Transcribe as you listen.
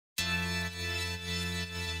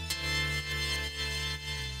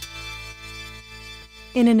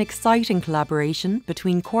In an exciting collaboration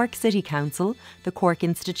between Cork City Council, the Cork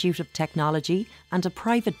Institute of Technology and a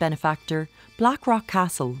private benefactor, Blackrock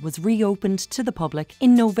Castle was reopened to the public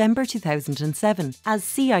in November 2007 as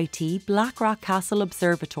CIT Blackrock Castle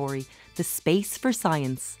Observatory, the space for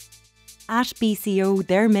science. At BCO,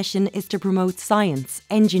 their mission is to promote science,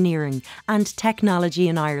 engineering and technology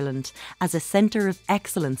in Ireland as a centre of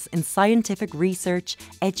excellence in scientific research,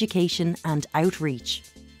 education and outreach.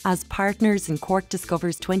 As partners in Cork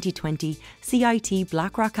Discovers 2020, CIT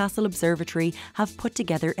Blackrock Castle Observatory have put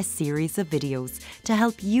together a series of videos to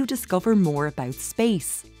help you discover more about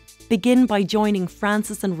space. Begin by joining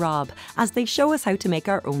Francis and Rob as they show us how to make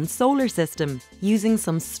our own solar system. Using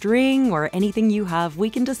some string or anything you have, we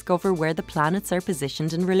can discover where the planets are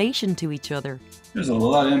positioned in relation to each other. There's a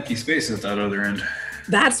lot of empty space at that other end.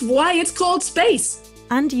 That's why it's called space.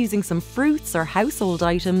 And using some fruits or household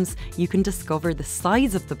items, you can discover the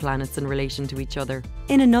size of the planets in relation to each other.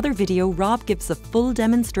 In another video, Rob gives a full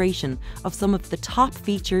demonstration of some of the top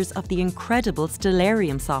features of the incredible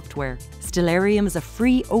Stellarium software. Stellarium is a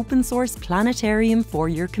free open source planetarium for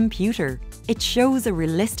your computer. It shows a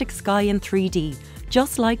realistic sky in 3D,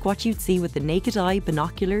 just like what you'd see with the naked eye,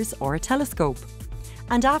 binoculars or a telescope.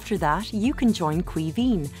 And after that, you can join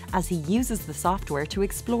Caoimhín as he uses the software to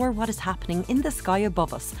explore what is happening in the sky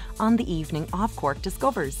above us on the evening of Cork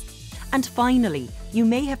Discovers. And finally, you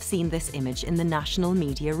may have seen this image in the national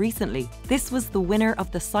media recently. This was the winner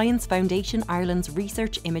of the Science Foundation Ireland's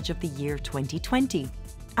Research Image of the Year 2020.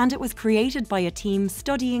 And it was created by a team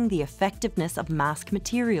studying the effectiveness of mask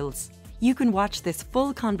materials. You can watch this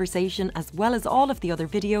full conversation as well as all of the other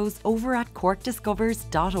videos over at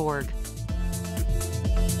corkdiscovers.org.